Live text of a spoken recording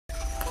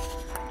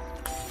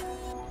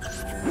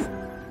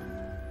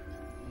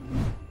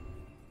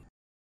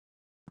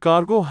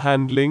cargo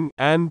handling,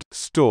 and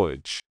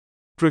stowage.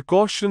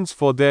 Precautions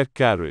for their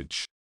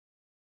carriage.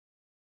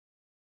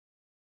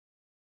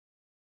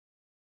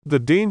 The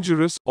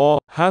dangerous or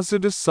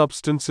hazardous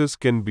substances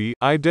can be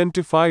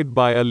identified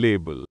by a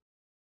label.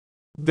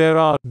 There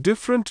are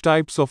different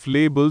types of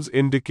labels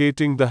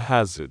indicating the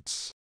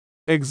hazards.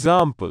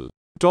 Example: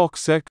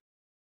 toxic,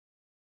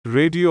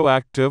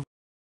 radioactive,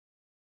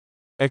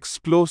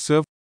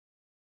 explosive,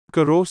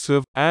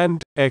 corrosive,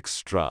 and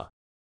extra.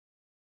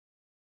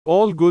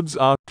 All goods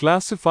are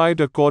classified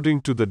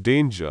according to the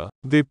danger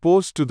they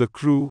pose to the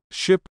crew,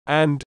 ship,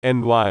 and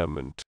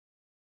environment.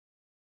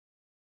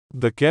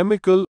 The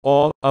chemical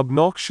or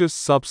obnoxious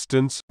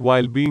substance,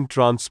 while being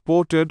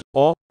transported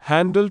or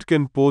handled,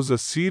 can pose a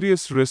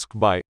serious risk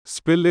by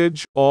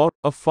spillage, or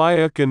a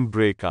fire can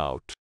break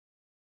out.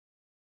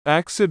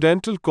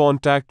 Accidental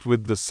contact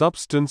with the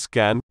substance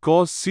can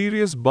cause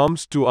serious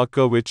bumps to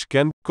occur, which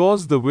can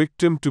cause the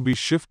victim to be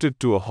shifted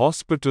to a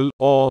hospital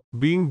or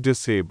being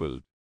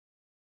disabled.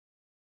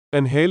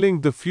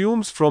 Inhaling the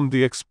fumes from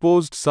the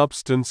exposed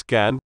substance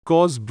can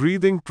cause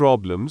breathing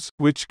problems,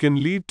 which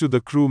can lead to the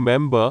crew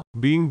member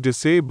being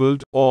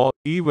disabled or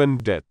even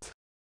death.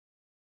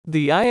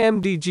 The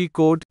IMDG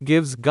code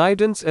gives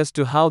guidance as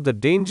to how the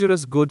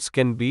dangerous goods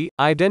can be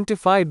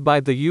identified by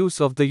the use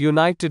of the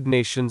United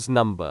Nations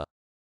number.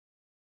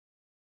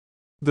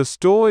 The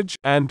stowage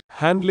and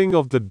handling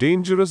of the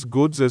dangerous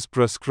goods is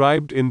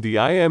prescribed in the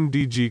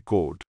IMDG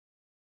code.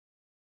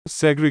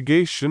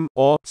 Segregation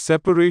or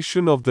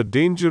separation of the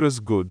dangerous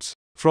goods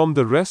from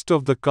the rest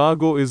of the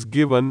cargo is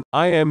given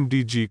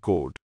IMDG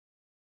code.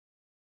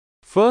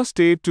 First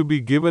aid to be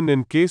given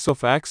in case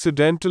of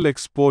accidental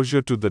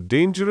exposure to the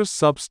dangerous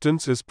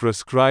substance is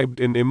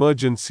prescribed in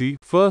emergency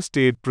first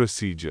aid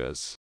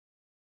procedures.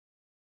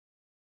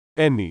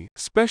 Any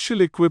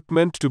special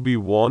equipment to be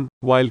worn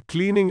while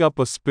cleaning up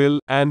a spill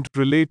and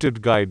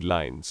related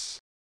guidelines.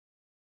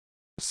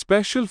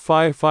 Special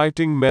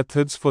firefighting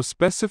methods for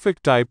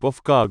specific type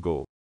of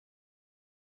cargo.